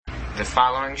The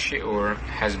following shiur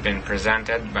has been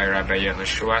presented by Rabbi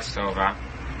Yehoshua Sova,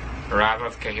 Rav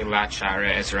of Kehilat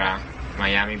Sha'arei Ezra,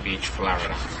 Miami Beach,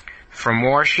 Florida. For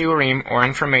more shiurim or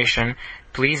information,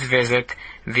 please visit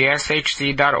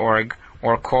theshc.org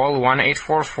or call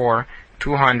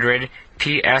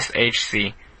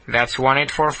 1-844-200-PSHC. That's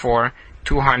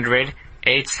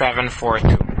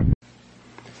 1-844-200-8742.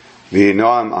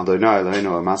 V'noam Adonai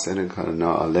Eloheinu Amaseh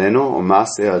Aleinu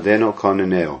Umaseh Adenu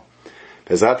Koneneu.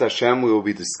 Bezrat Hashem, we will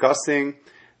be discussing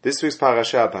this week's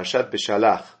parasha, Parashat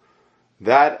Beshalach,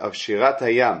 that of Shirat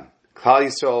Hayam. Klal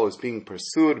Yisrael is being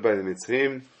pursued by the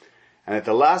Mitzrim, and at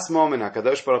the last moment,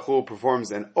 HaKadosh Baruch Hu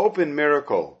performs an open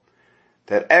miracle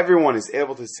that everyone is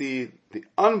able to see the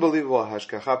unbelievable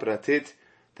Hashgacha Pratit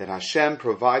that Hashem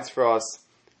provides for us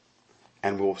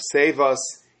and will save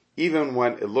us even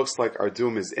when it looks like our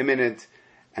doom is imminent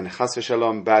and Chas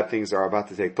v'Shalom, bad things are about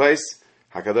to take place.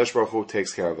 HaKadosh Baruch Hu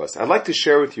takes care of us. I'd like to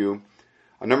share with you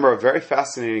a number of very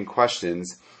fascinating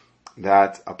questions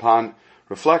that, upon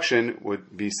reflection,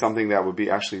 would be something that would be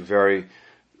actually very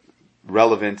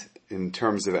relevant in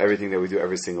terms of everything that we do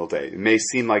every single day. It may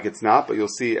seem like it's not, but you'll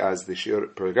see as the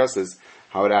shiur progresses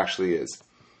how it actually is.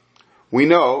 We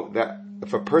know that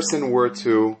if a person were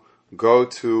to go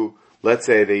to, let's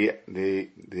say, the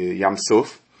Yam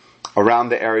Suf, around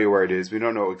the area where it is, we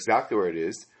don't know exactly where it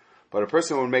is, but a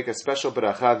person would make a special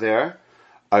bracha there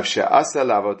of she'asa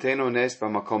la'avotenu nes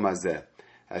b'makom hazeh.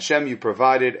 Hashem, you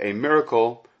provided a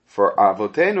miracle for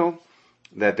avotenu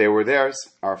that they were there.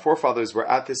 Our forefathers were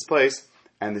at this place,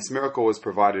 and this miracle was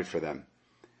provided for them.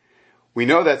 We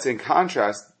know that's in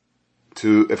contrast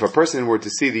to if a person were to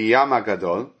see the Yam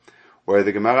HaGadol, where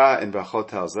the Gemara in Brachot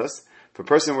tells us, if a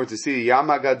person were to see the Yam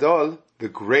HaGadol, the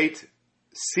great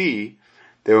sea,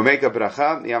 they will make a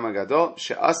bracha, Yam HaGadol,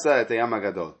 she'asa et Yam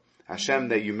HaGadol. Hashem,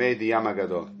 that you made the Yam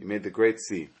HaGadol, you made the great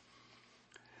sea.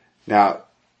 Now,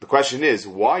 the question is,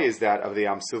 why is that of the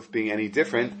Yam Suf being any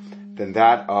different than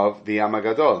that of the Yam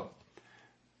HaGadol?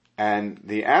 And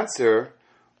the answer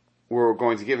we're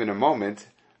going to give in a moment,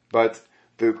 but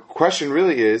the question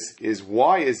really is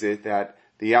why is it that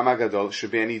the Yam HaGadol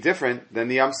should be any different than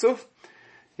the Yam Suf?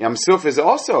 Yam Suf is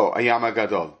also a Yam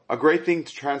HaGadol, a great thing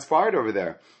transpired over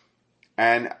there.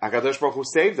 And HaKadosh Baruch Hu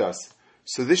saved us.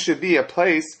 So this should be a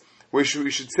place where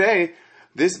we should say,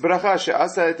 this bracha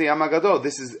she'asa et Yam HaGadol,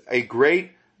 this is a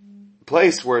great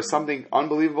place where something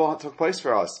unbelievable took place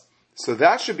for us. So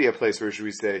that should be a place where should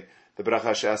we say, the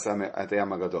bracha she'asa et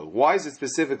Yam HaGadol. Why is it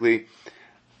specifically,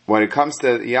 when it comes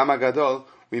to Yam HaGadol,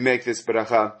 we make this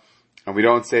bracha, and we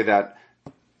don't say that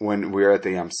when we're at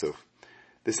the Yam Suf?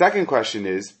 The second question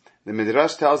is, the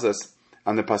Midrash tells us,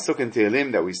 on the Pasuk in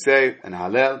Tehillim that we say, in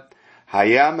Hallel,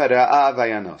 Hayam ra'a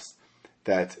vayanos,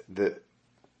 that the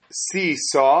sea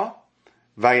saw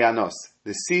vayanos.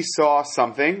 The sea saw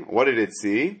something. What did it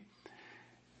see?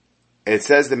 It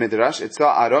says the Midrash, it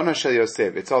saw Arona shel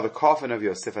Yosef. It saw the coffin of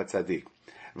Yosef HaTzadik.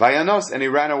 Vayanos, and he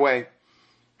ran away.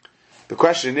 The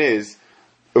question is,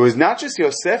 it was not just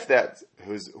Yosef that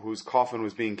whose coffin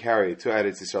was being carried to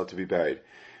Eretz Yisrael to be buried.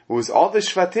 It was all the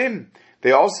Shvatim.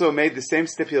 They also made the same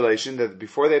stipulation that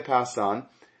before they passed on,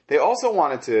 they also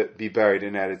wanted to be buried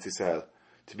in Eretz Yisrael,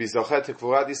 to be Zochet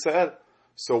Kvurat Yisrael.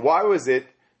 So why was it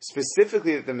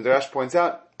specifically that the Midrash points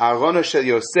out, Arona shel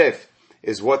Yosef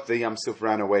is what the Yam Suf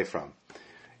ran away from?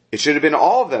 It should have been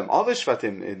all of them, all the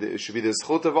Shvatim. It should be the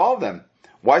zchut of all of them.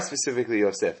 Why specifically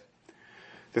Yosef?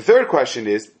 The third question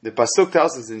is, the Pasuk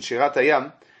tells us in Shirat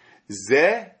Hayam,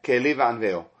 Ze keli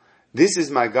v'anveo. This is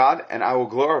my God, and I will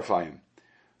glorify Him.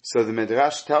 So the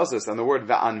Midrash tells us on the word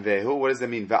va'anvehu. What does that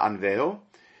mean, va'anvehu?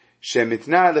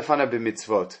 Shemitna lefana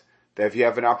b'mitzvot. That if you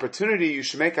have an opportunity, you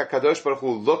should make HaKadosh Baruch Hu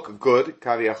look good,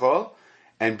 kaviyachol,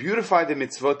 and beautify the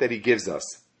mitzvot that He gives us.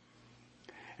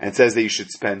 And it says that you should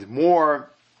spend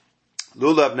more,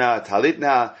 lulavna,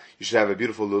 talitna, you should have a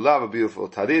beautiful lulav, a beautiful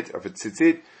talit, or a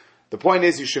tzitzit. The point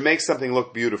is, you should make something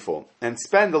look beautiful, and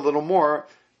spend a little more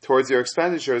towards your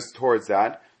expenditures towards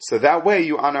that, so that way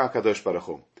you honor HaKadosh Baruch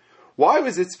Hu. Why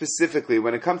was it specifically,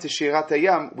 when it comes to Shirat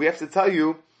Hayam, we have to tell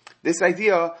you this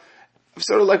idea,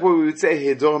 sort of like what we would say,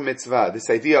 Hedor Mitzvah, this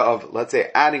idea of, let's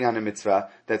say, adding on a mitzvah,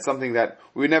 that's something that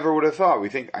we never would have thought. We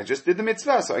think, I just did the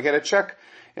mitzvah, so I get a check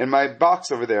in my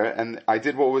box over there, and I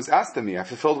did what was asked of me. I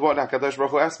fulfilled what HaKadosh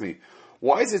Baruch Hu asked me.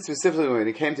 Why is it specifically when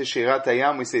it came to Shirat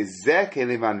Hayam, we say, Zeh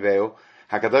keli v'anveo,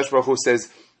 HaKadosh Baruch Hu says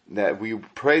that we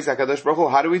praise HaKadosh Baruch Hu.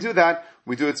 How do we do that?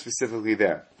 We do it specifically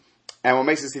there. And what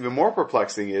makes this even more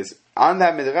perplexing is, on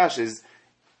that Midrash is,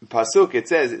 Pasuk, it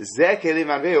says, Zeh keli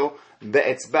v'anveo,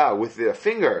 be'etzba, with the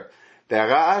finger,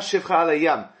 Be'ara'a shivcha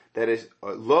alayam, that is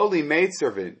a lowly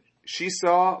maidservant, she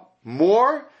saw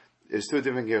more there's two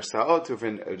different Gersaot, two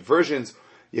different versions,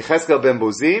 Yecheskel ben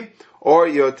Buzi, or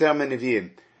Yoter men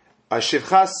Nevi'im.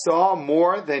 Shivcha saw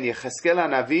more than Yecheskel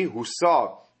HaNavi, who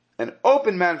saw an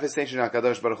open manifestation of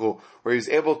HaKadosh Baruch Hu, where he was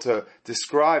able to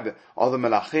describe all the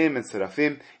Melachim and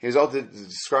Seraphim. He was able to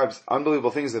describe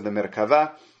unbelievable things of the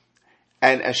Merkava.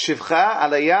 And Shivcha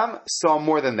Alayam saw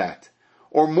more than that,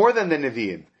 or more than the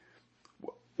Nevi'im.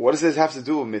 What does this have to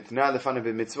do with mitna lefanav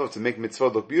mitzvot, to make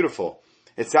mitzvot look beautiful?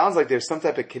 It sounds like there's some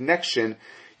type of connection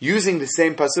using the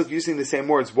same pasuk, using the same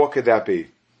words. What could that be?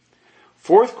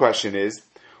 Fourth question is,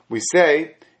 we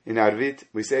say in Arvit,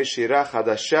 we say Shira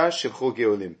Chadasha Shivchu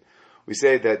Geulim. We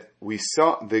say that we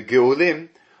saw the Geulim,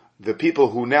 the people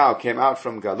who now came out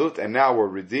from Galut and now were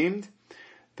redeemed.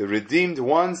 The redeemed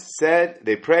ones said,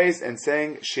 they praised and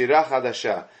sang Shira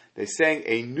Chadasha. They sang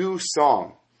a new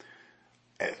song.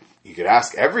 You could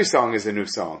ask, every song is a new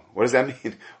song. What does that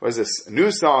mean? What is this? A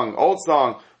new song, old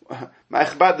song?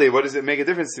 What does it make a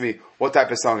difference to me what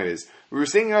type of song it is? We were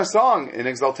singing our song in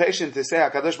exaltation to say,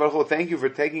 HaKadosh Baruch Hu, thank you for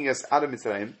taking us out of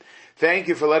Mitzrayim. Thank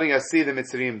you for letting us see the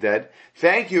Mitzrayim dead.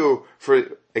 Thank you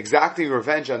for exacting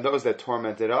revenge on those that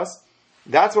tormented us.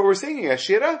 That's what we're singing.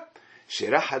 Shira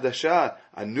Hadasha,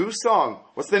 a new song.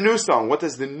 What's the new song? What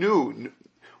does the new,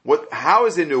 how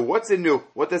is it new? What's it new?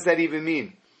 What does that even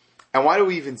mean? And why do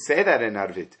we even say that in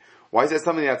Arvit? Why is that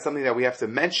something that we have to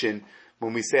mention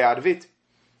when we say Arvit?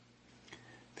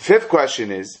 The fifth question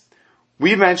is,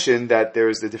 we mentioned that there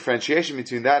is a differentiation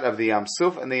between that of the Yam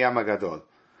Suf and the Yam HaGadol.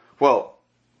 Well,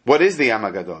 what is the Yam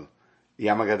HaGadol? The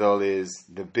Yam HaGadol is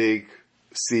the big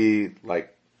sea,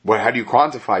 how do you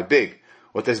quantify big?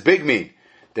 What does big mean?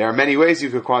 There are many ways you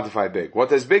could quantify big. What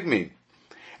does big mean?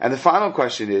 And the final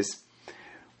question is,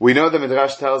 we know the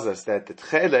Midrash tells us that the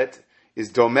Tchelet is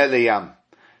domeh leyam.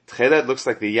 Tchelet looks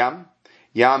like the yam.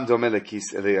 Yam domeh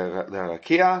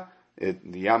lerakia.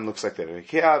 The yam looks like the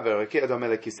rakia. The rakia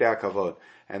domeh lekisei hakavod.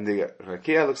 And the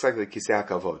rakia looks like the kisei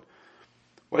hakavod.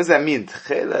 What does that mean?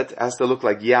 Tchelet has to look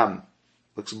like yam.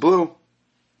 Looks blue,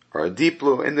 or a deep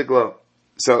blue, indigo.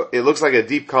 So it looks like a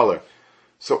deep color.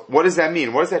 So what does that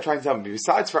mean? What is that trying to tell me?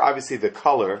 Besides for obviously the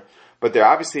color, but there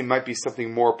obviously might be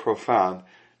something more profound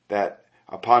that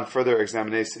upon further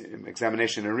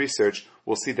examination and research,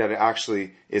 we'll see that it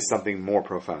actually is something more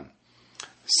profound.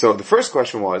 So the first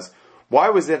question was, why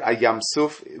was it a Yam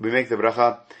Suf? We make the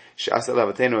bracha she'asa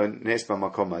lavatenu nes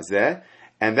b'makom hazeh,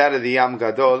 and that of the Yam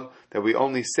Gadol that we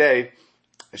only say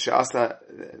she'asa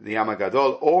the Yam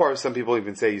Gadol, or some people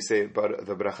even say you say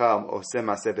the bracha oseh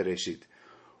maseh bereshit.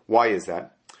 Why is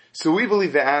that? So we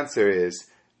believe the answer is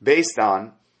based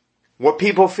on what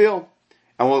people feel.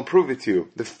 And we'll prove it to you.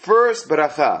 The first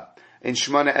bracha in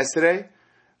Shemona Esrei,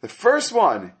 the first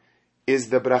one is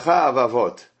the bracha of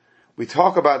Avot. We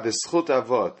talk about the schut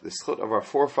Avot, the schut of our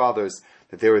forefathers,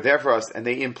 that they were there for us, and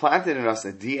they implanted in us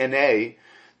a DNA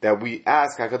that we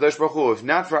ask HaKadosh Baruch Hu, if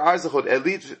not for our zechut,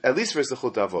 at least for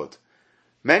zechut Avot.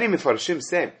 Many Mefarshim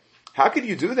say, how could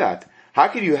you do that? How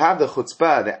could you have the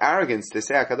chutzpah, the arrogance to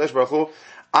say HaKadosh Baruch Hu,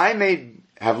 I may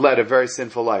have led a very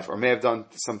sinful life, or may have done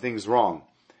some things wrong.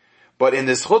 But in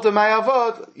the schut of my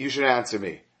avot, you should answer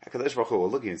me. HaKadosh Baruch Hu will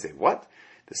look at you and say, what?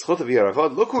 The schut of your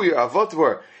avot? Look who your avot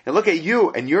were. And look at you,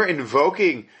 and you're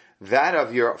invoking that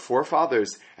of your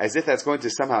forefathers as if that's going to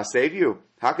somehow save you.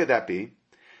 How could that be?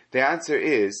 The answer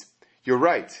is, you're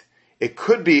right. It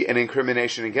could be an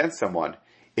incrimination against someone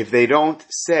if they don't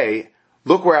say,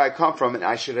 look where I come from, and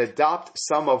I should adopt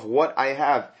some of what I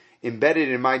have embedded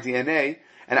in my DNA,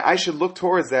 and I should look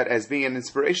towards that as being an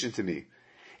inspiration to me.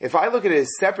 If I look at it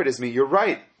as separate as me, you're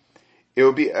right. It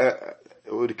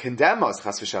would condemn us,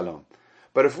 chas v'shalom.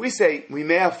 But if we say, we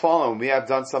may have fallen, we have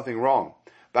done something wrong.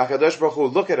 HaKadosh Baruch Hu,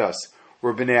 look at us.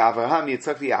 We're b'nei Avraham,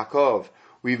 Yitzchak, Yaakov.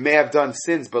 We may have done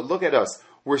sins, but look at us.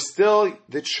 We're still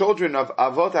the children of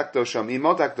Avot HaKdoshim,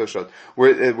 Imot HaKdoshot.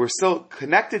 We're still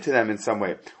connected to them in some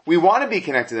way. We want to be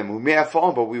connected to them. We may have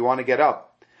fallen, but we want to get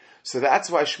up. So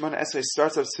that's why Shemona Esrei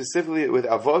starts off specifically with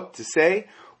Avot, to say,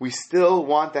 we still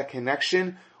want that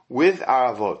connection with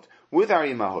our Avot, with our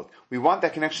Imahot. We want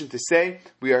that connection to say,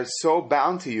 we are so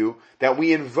bound to you, that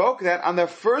we invoke that on the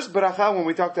first bracha when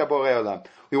we talk to Borei Olam.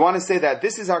 We want to say that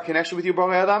this is our connection with you,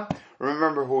 Borei Olam.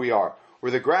 Remember who we are.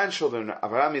 We're the grandchildren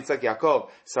of Avraham, Yitzchak, Yaakov,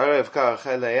 Sarah, Rivka,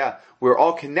 Rachel, Leah. We're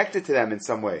all connected to them in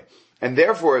some way. And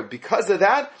therefore, because of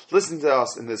that, listen to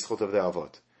us in this chut of the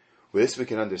Avot. With this we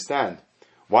can understand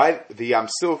why the Yam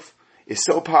Suf is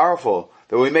so powerful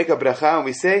that we make a bracha and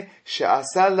we say,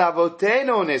 She'asa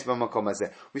lavotenu nes b'makom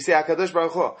hazeh. We say, HaKadosh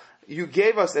Baruch Hu, you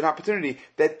gave us an opportunity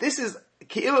that this is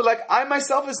like I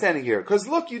myself is standing here. Because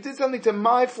look, you did something to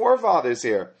my forefathers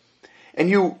here. And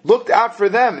you looked out for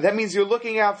them. That means you're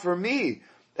looking out for me.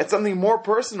 That's something more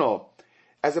personal.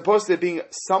 as opposed to being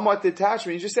somewhat detached,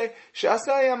 when you just say,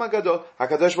 She'asa hayam hagadol,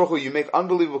 HaKadosh Baruch Hu, you make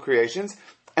unbelievable creations,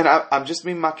 and I'm just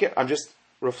being makir, I'm just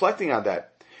reflecting on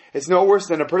that. It's no worse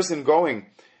than a person going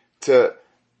to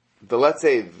let's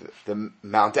say, the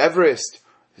Mount Everest,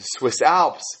 the Swiss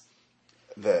Alps,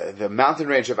 the mountain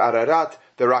range of Ararat,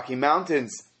 the Rocky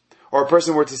Mountains, or a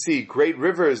person were to see great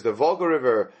rivers, the Volga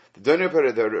River, the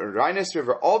Dnieper, the Rhines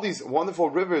River, all these wonderful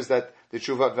rivers that the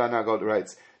Tshuvat Vanagot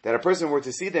writes, that a person were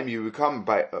to see them, you become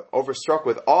overstruck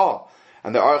with awe.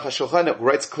 And the Aruch HaShulchan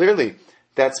writes clearly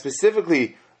that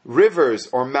specifically rivers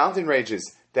or mountain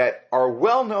ranges that are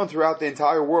well known throughout the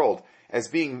entire world as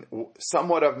being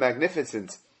somewhat of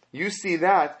magnificence, you see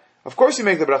that, of course you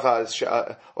make the bracha,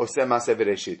 Oseh Maaseh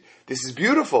Bereshit. This is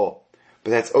beautiful,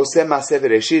 but that's Oseh Maaseh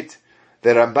Bereshit. The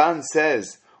Ramban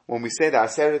says, when we say the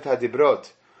Aseret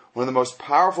HaDibrot, one of the most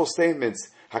powerful statements,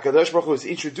 HaKadosh Baruch Hu is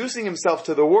introducing himself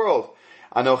to the world.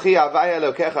 Anochi Avaya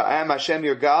Elokecha, I am Hashem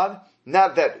your God,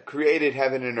 not that created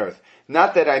heaven and earth,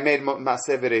 not that I made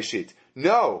Maaseh Bereshit.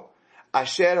 No.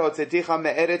 Asher hotzeticha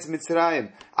me'eretz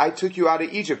Mitzrayim. I took you out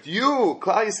of Egypt. You,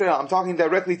 Klal Yisrael, I'm talking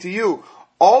directly to you.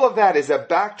 All of that is a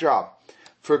backdrop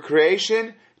for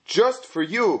creation, just for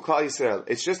you, Klal Yisrael.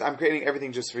 It's just, I'm creating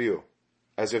everything just for you.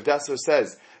 As Rav Dessler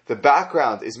says, the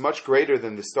background is much greater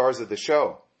than the stars of the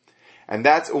show. And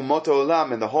that's Umot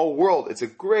Olam and the whole world. It's a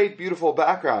great, beautiful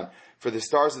background for the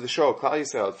stars of the show, Klal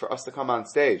Yisrael, for us to come on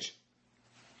stage.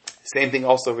 Same thing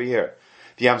also over here.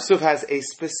 The Yam Suf has a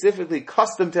specifically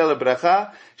custom tailored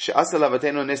bracha, she'asa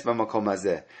lavatenu nes b'makom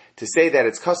hazeh, to say that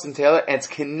it's custom tailored and it's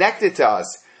connected to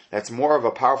us. That's more of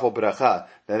a powerful bracha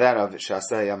than that of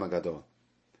she'asa hayam hagadol.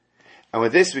 And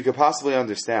with this, we could possibly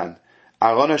understand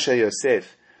Aron Shel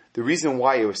Yosef, the reason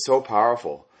why it was so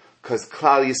powerful, because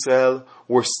Klal Yisrael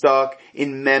were stuck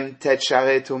in Mem Tet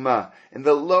Sharei Tumah, in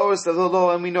the lowest of the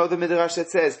low, and we know the Midrash that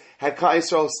says, had Klal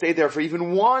Yisrael stayed there for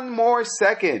even one more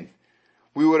second,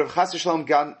 we would have Chas v'Shalom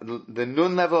gotten the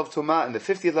Nun level of Tumah and the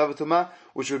 50th level of Tumah,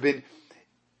 which would have been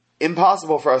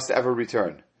impossible for us to ever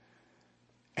return.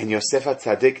 And Yosef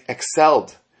HaTzadik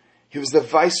excelled. He was the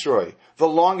viceroy, the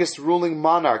longest ruling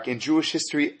monarch in Jewish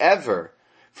history ever,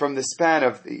 from the span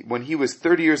of when he was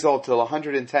 30 years old till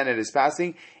 110 at his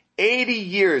passing. 80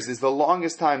 years is the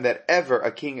longest time that ever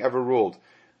a king ever ruled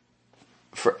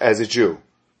as a Jew.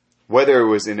 Whether it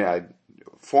was in a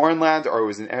foreign land or it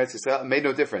was in Eretz Yisrael, it made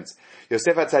no difference.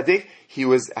 Yosef HaTzadik, he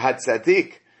had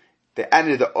Tzadik. They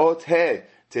added the Ot He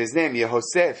to his name,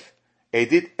 Yehosef.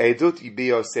 Edut Bi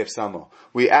Yosef Samo.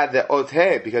 We add the Ot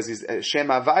He because his Shem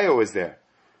Havayo is there.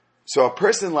 So a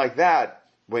person like that,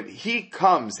 when he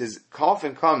comes, his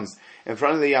coffin comes in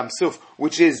front of the Yam Suf,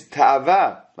 which is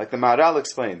Ta'ava, like the Maharal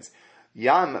explains.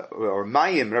 Yam, or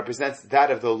Mayim, represents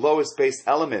that of the lowest base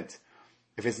element,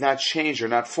 if it's not changed or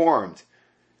not formed.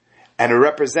 And it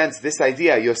represents this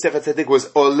idea. Yosef HaTzadik was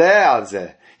Oleh al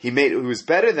Zeh. He was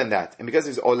better than that. And because he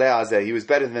was Oleh al Zeh, he was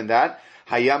better than that.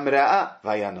 Hayam Ra'a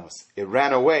Vayanos. It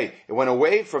ran away. It went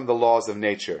away from the laws of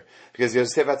nature. Because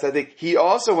Yosef HaTzadik, he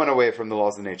also went away from the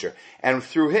laws of nature. And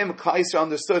through him, Klal Yisrael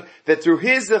understood that through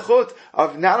his zechut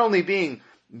of not only being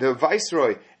the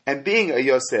viceroy and being a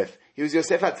Yosef, he was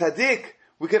Yosef HaTzadik,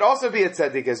 we could also be a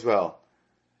Tzadik as well.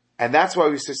 And that's why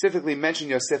we specifically mention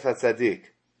Yosef HaTzadik.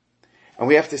 And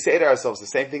we have to say to ourselves the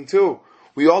same thing too.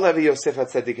 We all have a Yosef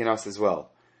HaTzadik in us as well.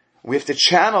 We have to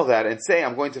channel that and say,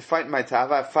 I'm going to fight my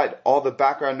ta'ava, fight all the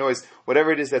background noise,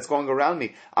 whatever it is that's going around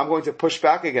me. I'm going to push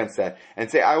back against that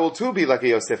and say, I will too be like a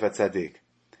Yosef HaTzadik.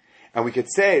 And we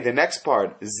could say the next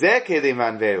part, Zeh keli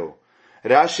manveu,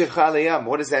 Ra shivcha leyam.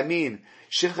 What does that mean?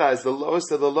 Shivcha is the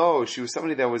lowest of the low. She was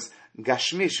somebody that was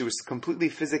gashmi. She was completely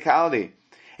physicality.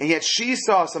 And yet she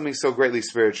saw something so greatly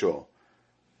spiritual.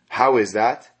 How is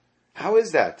that? How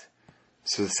is that?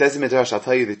 So it says in Midrash, I'll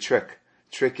tell you the trick.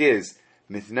 Trick is,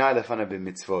 mitna lefana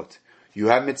b'mitzvot. You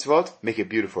have mitzvot, make it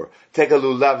beautiful. Take a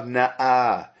lulav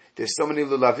na'ah. There's so many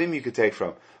lulavim you could take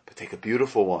from. But take a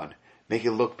beautiful one. Make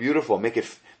it look beautiful. Make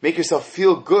yourself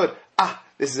feel good.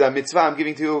 This is a mitzvah I'm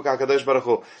giving to you, HaKadosh Baruch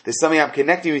Hu. There's something I'm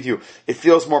connecting with you. It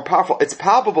feels more powerful. It's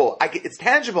palpable. It's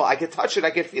tangible. I can touch it. I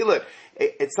can feel it.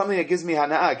 It's something that gives me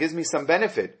hana'ah, gives me some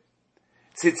benefit.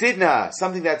 Tzitzit,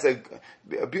 something that's a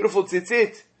beautiful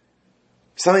tzitzit.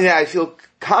 Something that I feel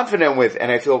confident with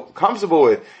and I feel comfortable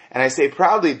with. And I say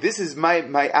proudly, this is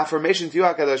my affirmation to you,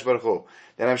 HaKadosh Baruch Hu,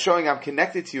 that I'm showing I'm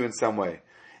connected to you in some way.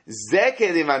 Zeh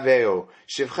keli manveu,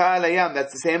 shivcha alayam,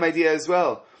 that's the same idea as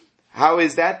well. How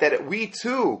is that? That we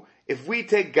too, if we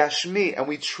take Gashmi and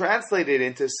we translate it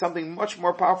into something much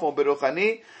more powerful,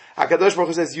 Beruchani, HaKadosh Baruch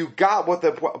Hu says, you got what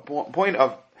the point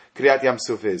of Kriyat Yam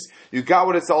Suf is. You got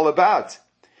what it's all about.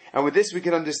 And with this we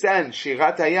can understand,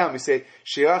 Shirat Hayam, we say,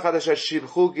 Shirah Chadasha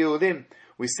Shibchu Geulim.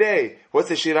 we say, what's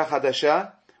the Shira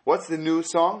Chadasha? What's the new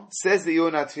song? Says the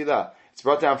Yonah Tfilah. It's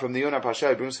brought down from the Yonah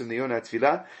Pasha, it brings from the Yonah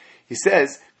Tfilah. He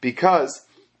says, because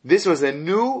this was a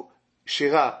new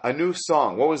Shira, a new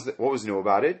song. What was new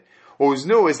about it? What was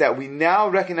new is that we now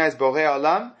recognize Borei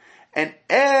Olam, and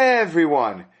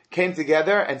everyone came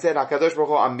together and said, HaKadosh Baruch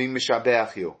Hu, I'm being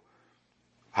mishabeach you.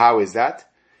 How is that?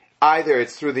 Either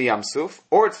it's through the Yam Suf,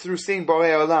 or it's through seeing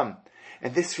Borei Olam.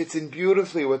 And this fits in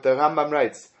beautifully with the Rambam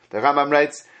writes. The Rambam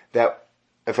writes that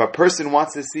if a person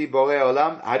wants to see Borei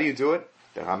Olam, how do you do it?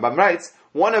 The Rambam writes,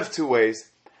 one of two ways.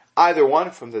 Either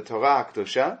one from the Torah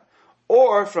HaKdosha,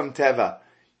 or from Teva.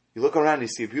 You look around and you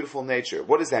see a beautiful nature.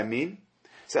 What does that mean?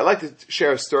 So I'd like to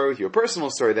share a story with you, a personal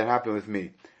story that happened with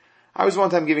me. I was one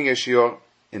time giving a shiur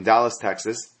in Dallas,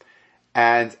 Texas,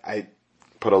 and I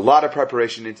put a lot of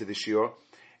preparation into the shiur,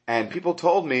 and people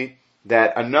told me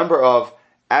that a number of,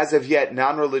 as of yet,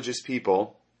 non-religious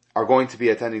people are going to be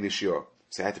attending the shiur.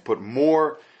 So I had to put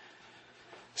more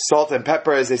salt and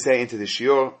pepper, as they say, into the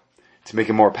shiur to make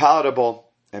it more palatable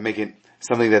and make it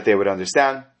something that they would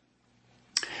understand.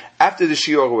 After the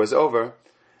shiur was over,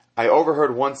 I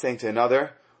overheard one saying to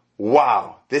another,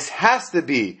 wow, this has to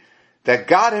be that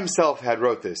God himself had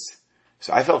wrote this.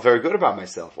 So I felt very good about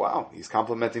myself. Wow, he's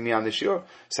complimenting me on the shiur.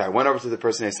 So I went over to the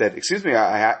person and I said, excuse me,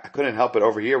 I couldn't help but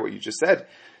overhear what you just said.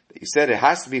 You said it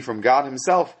has to be from God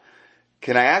himself.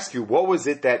 Can I ask you, what was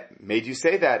it that made you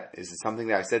say that? Is it something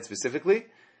that I said specifically?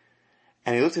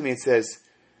 And he looked at me and says,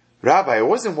 Rabbi, it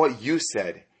wasn't what you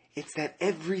said. It's that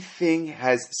everything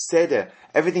has seder,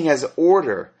 everything has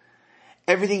order,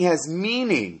 everything has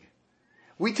meaning.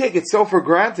 We take it so for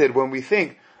granted when we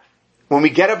think, when we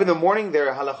get up in the morning, there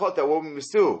are halachot that what we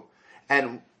must do.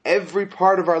 And every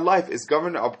part of our life is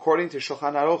governed according to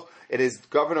Shulchan Aruch. It is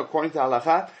governed according to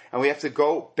halakha, and we have to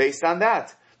go based on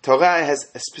that. Torah has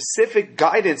a specific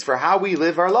guidance for how we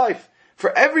live our life.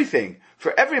 For everything.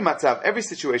 For every matzav, every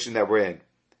situation that we're in.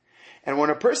 And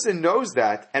when a person knows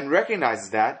that and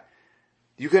recognizes that,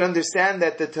 you can understand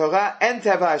that the Torah and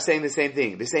Teva are saying the same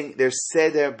thing. They're saying there's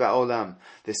seder ba'olam.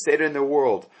 There's seder in the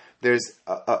world. There's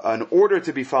an order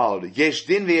to be followed. Yesh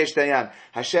din v'yesh dayan.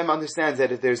 Hashem understands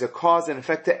that if there's a cause and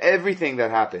effect to everything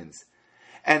that happens.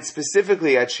 And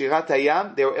specifically at Shirat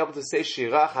Hayam, they were able to say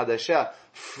Shira Chadasha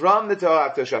from the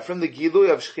Torah HaKdosha, from the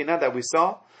Gilui of Shekhinah that we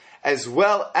saw, as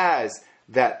well as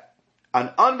that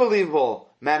an unbelievable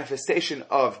manifestation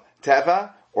of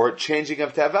Teva, or changing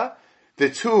of Teva. The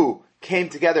two came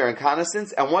together in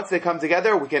consonance, and once they come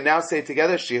together, we can now say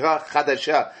together, Shira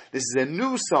Chadasha. This is a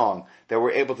new song that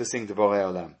we're able to sing to Borei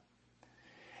Olam.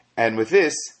 And with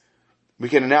this, we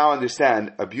can now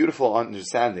understand a beautiful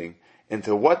understanding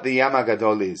into what the Yam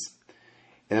HaGadol is.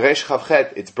 In Reish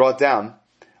Chavchet, it's brought down,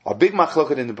 a big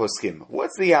machloket in the poskim.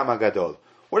 What's the Yam HaGadol?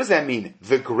 What does that mean?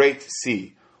 The Great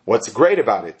Sea. What's great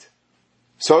about it?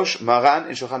 So Maran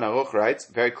in Shulchan Aruch writes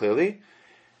very clearly,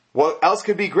 what else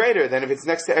could be greater than if it's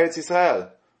next to Eretz Yisrael?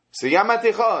 So Yam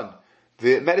HaTichon,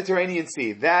 the Mediterranean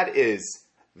Sea, that is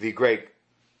the Great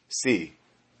Sea.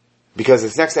 Because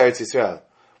it's next to Eretz Yisrael.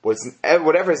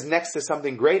 Whatever is next to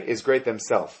something great is great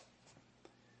themselves.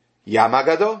 Yam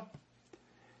HaGadol.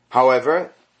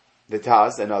 However, the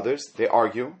Taz and others, they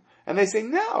argue, and they say,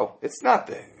 no, it's not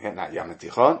not Yam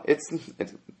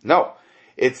HaTichon. No.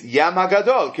 It's Yam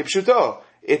HaGadol, Kipshuto.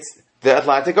 It's the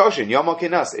Atlantic Ocean, Yom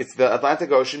HaKinas. It's the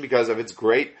Atlantic Ocean because of its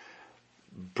great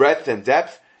breadth and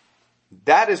depth.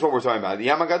 That is what we're talking about. The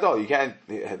Yam HaGadol.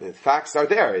 The facts are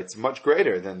there. It's much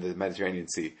greater than the Mediterranean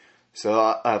Sea.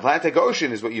 So Atlantic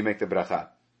Ocean is what you make the bracha.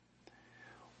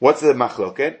 What's the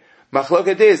machloket?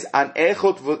 Machloket is an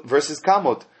echot versus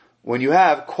kamot. When you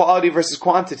have quality versus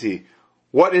quantity,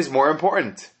 what is more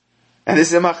important? And this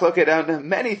is a machloket on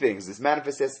many things. This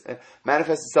manifests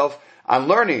itself on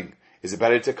learning. Is it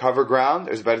better to cover ground,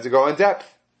 or is it better to go in depth?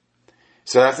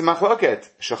 So that's the machloket.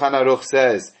 Shulchan Aruch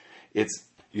says,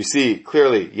 you see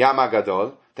clearly, Yam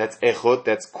HaGadol, that's echot,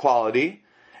 that's quality,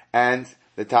 and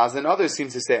the Taz and others seem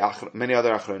to say, many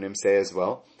other achronim say as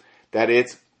well, that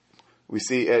it's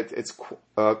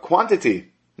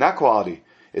quantity, not quality.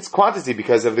 It's quantity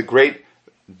because of the great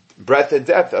breadth and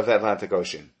depth of the Atlantic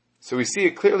Ocean. So we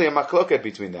see clearly a machloket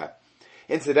between that.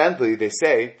 Incidentally, they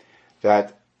say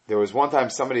that there was one time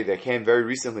somebody that came very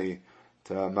recently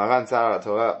to Maran Tzara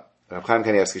Torah, Rav Chaim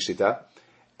Kanievsky Shita,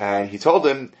 and he told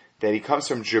him that he comes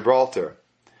from Gibraltar.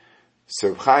 So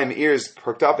Rav Chaim's ears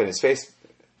perked up and his face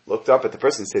looked up at the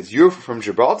person and says, "You're from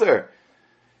Gibraltar?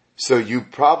 So you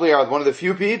probably are one of the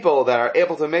few people that are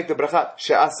able to make the bracha,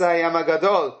 She'asa Yam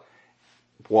HaGadol."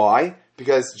 Why?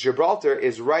 Because Gibraltar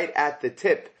is right at the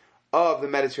tip of the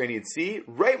Mediterranean Sea,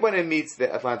 right when it meets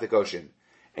the Atlantic Ocean.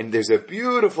 and there's a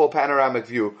beautiful panoramic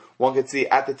view one could see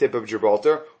at the tip of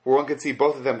Gibraltar, where one could see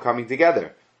both of them coming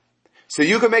together. So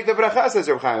you could make the bracha, says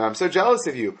Reb Chaim. I'm so jealous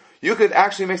of you. You could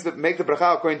actually make the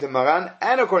bracha according to Maran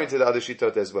and according to the other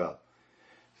shitot as well.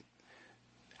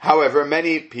 However,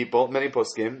 many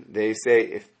poskim, they say,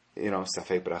 if,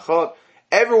 safek brachot,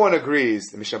 everyone agrees,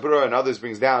 the Mishnah Berurah and others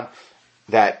brings down,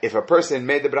 that if a person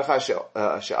made the bracha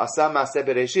she'asa ma'aseh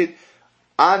bereshit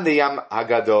on the Yam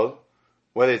HaGadol,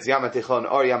 whether it's Yam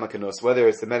HaTichon or Yam HaKanos, whether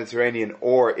it's the Mediterranean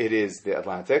or it is the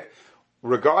Atlantic,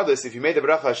 regardless, if you made the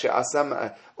bracha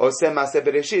she'asa oseh ma'aseh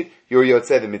bereshit, you're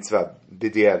yotzeh the mitzvah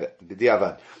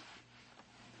b'diavad.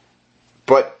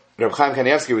 But Reb Chaim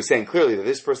Kanievsky was saying clearly that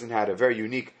this person had a very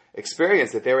unique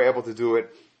experience, that they were able to do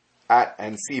it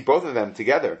and see both of them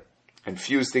together and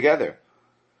fuse together.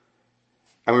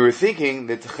 And we were thinking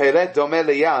that Chelet Domeh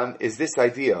Leyam is this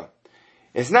idea.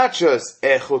 It's not just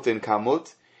Echut and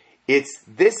Kamut, it's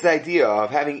this idea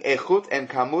of having Echut and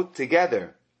Kamut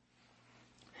together.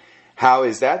 How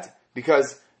is that?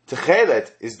 Because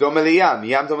Techelet is Domeh Leyam,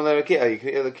 Yam Domeh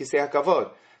Lekisei HaKavod.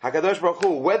 HaKadosh Baruch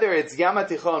Hu, whether it's Yam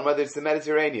HaTichon, whether it's the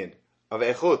Mediterranean, of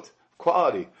Echut,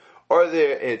 quality, or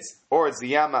it's the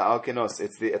Yam HaKanos,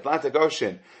 it's the Atlantic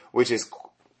Ocean, which is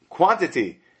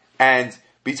quantity, and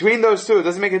between those two, it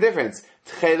doesn't make a difference.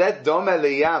 Tchelet domeh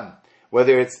liyam,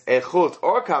 whether it's echut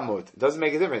or kamut, it doesn't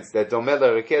make a difference. That domeh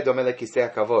lerekeh, domeh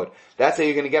lekisei hakavod. That's how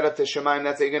you're going to get up to Shemayim,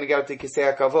 that's how you're going to get up to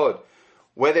kisei hakavod.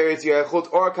 Whether it's your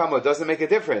echut or kamut, doesn't make a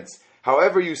difference.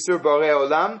 However you serve Borei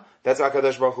Olam, that's what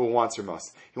HaKadosh Baruch Hu wants from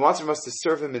us. He wants from us to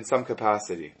serve Him in some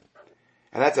capacity.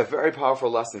 And that's a very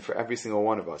powerful lesson for every single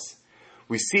one of us.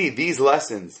 We see these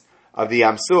lessons of the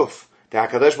Yam Suf,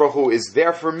 that HaKadosh Baruch Hu is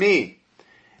there for me,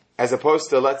 as opposed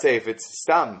to, let's say, if it's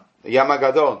Stam, Yam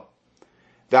HaGadol.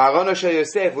 The Aron Shel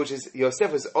Yosef, which is,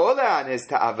 Yosef was Ola on his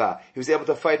ta'ava. He was able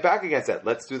to fight back against that.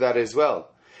 Let's do that as well.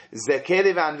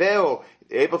 Zekeli Vanveo,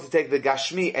 able to take the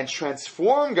Gashmi and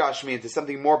transform Gashmi into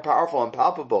something more powerful and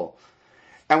palpable.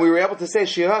 And we were able to say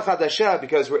Shira Chadashah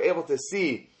because we're able to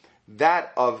see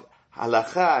that of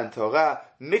Halacha and Torah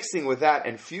mixing with that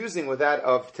and fusing with that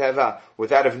of Teva, with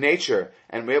that of nature,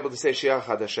 and we're able to say Shira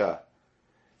Chadashah.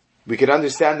 We can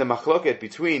understand the machloket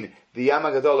between the Yam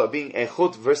HaGadol of being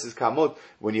Echut versus Kamut,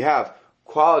 when you have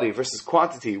quality versus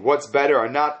quantity, what's better or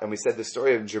not, and we said the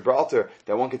story of Gibraltar,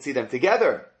 that one could see them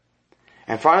together.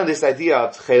 And finally this idea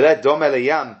of Tchelet Domeh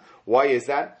Leyam, why is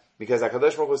that? Because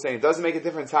HaKadosh Baruch Hu is saying, it doesn't make a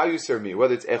difference how you serve me,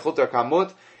 whether it's Echut or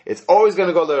Kamut, it's always going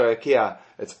to go to Rakia,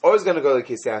 it's always going to go to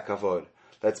Kisei HaKavod.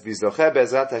 Let's be Zocheh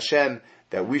Be'ezrat Hashem,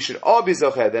 that we should all be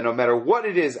Zocheh, that no matter what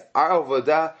it is, our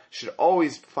Avodah should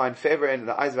always find favor in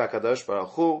the eyes of HaKadosh Baruch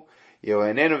Hu.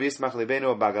 Yohenenu v'yismach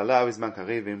libenu b'agala v'zman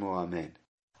kariv v'imo amen.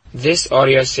 This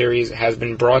audio series has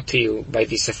been brought to you by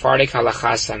the Sephardic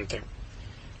Halacha Center.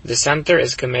 The center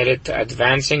is committed to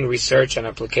advancing research and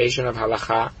application of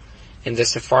Halacha in the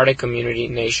Sephardic community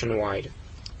nationwide.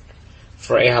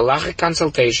 For a halachic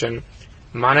consultation,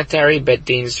 monetary Bet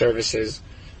Din services,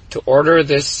 to order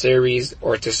this series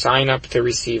or to sign up to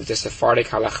receive the Sephardic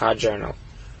Halacha Journal,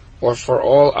 or for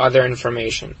all other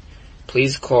information,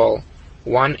 please call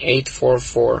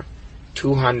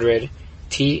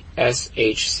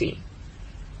 1-844-200-TSHC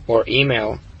or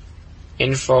email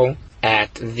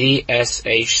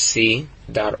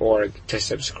info@theshc.org to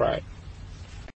subscribe.